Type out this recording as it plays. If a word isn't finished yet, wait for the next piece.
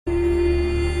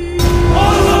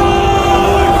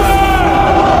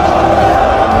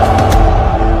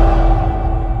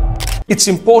it's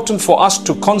important for us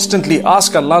to constantly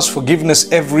ask Allah's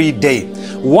forgiveness every day.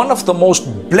 One of the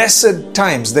most blessed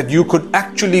times that you could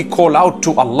actually call out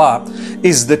to Allah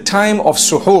is the time of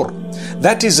suhoor.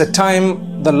 That is a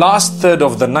time, the last third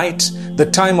of the night, the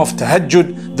time of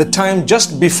tahajjud, the time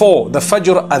just before the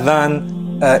Fajr adhan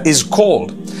is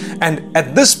called. And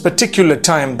at this particular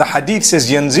time, the hadith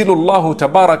says, ينزل الله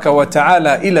تبارك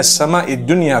وتعالى إلى السماء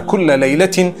الدنيا كل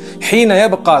ليلة حين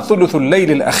يبقى ثلث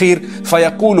الليل الأخير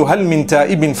فيقول هل من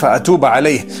تائب فأتوب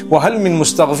عليه وهل من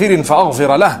مستغفر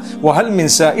فأغفر له وهل من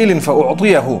سائل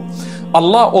فأعطيه.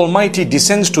 Allah Almighty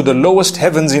descends to the lowest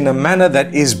heavens in a manner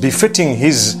that is befitting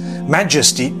His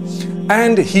Majesty,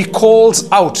 and He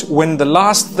calls out when the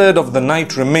last third of the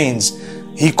night remains.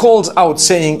 He calls out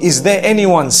saying, is there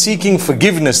anyone seeking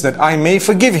forgiveness that I may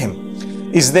forgive him?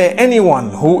 Is there anyone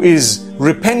who is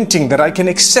repenting that I can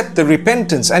accept the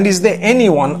repentance? And is there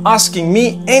anyone asking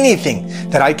me anything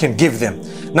that I can give them?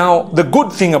 Now, the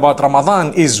good thing about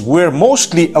Ramadan is we're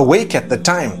mostly awake at the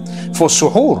time for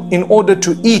suhoor in order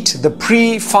to eat the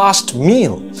pre-fast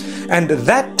meal. And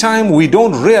that time we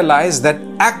don't realize that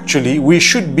actually we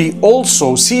should be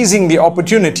also seizing the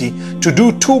opportunity to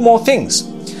do two more things.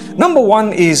 Number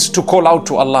one is to call out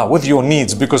to Allah with your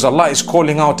needs, because Allah is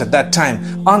calling out at that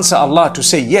time. Answer Allah to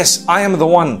say, yes, I am the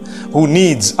one who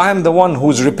needs, I am the one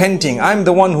who's repenting, I am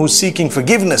the one who's seeking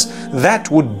forgiveness.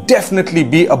 That would definitely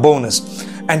be a bonus.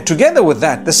 And together with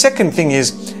that, the second thing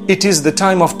is, it is the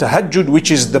time of tahajjud,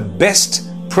 which is the best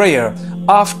prayer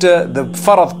after the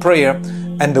farad prayer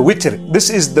and the witr. This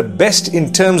is the best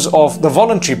in terms of the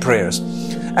voluntary prayers.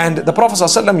 And the Prophet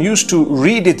ﷺ used to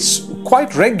read it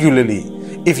quite regularly.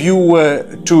 If you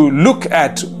were to look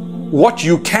at what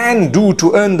you can do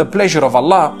to earn the pleasure of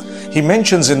Allah, He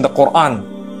mentions in the Quran,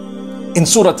 in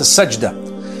Surah As-Sajdah,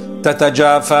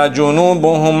 تتجافى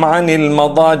جنوبهم عن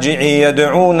المضاجع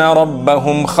يدعون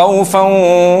ربهم خوفا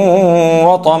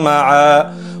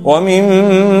وطمعا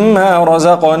ومما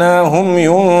رزقناهم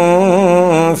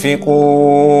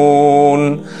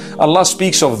ينفقون. Allah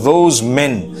speaks of those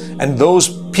men and those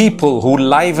people who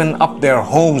liven up their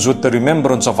homes with the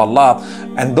remembrance of Allah,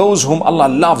 and those whom Allah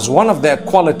loves. One of their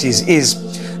qualities is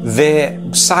their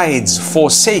sides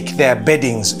forsake their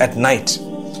beddings at night.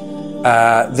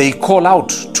 They call out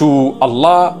to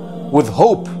Allah with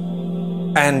hope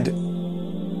and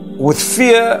with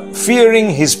fearing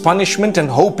His punishment and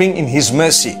hoping in His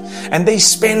mercy. And they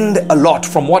spend a lot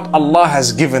from what Allah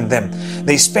has given them.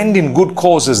 They spend in good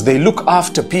causes, they look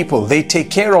after people, they take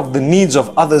care of the needs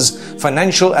of others,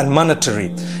 financial and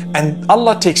monetary. And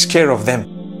Allah takes care of them.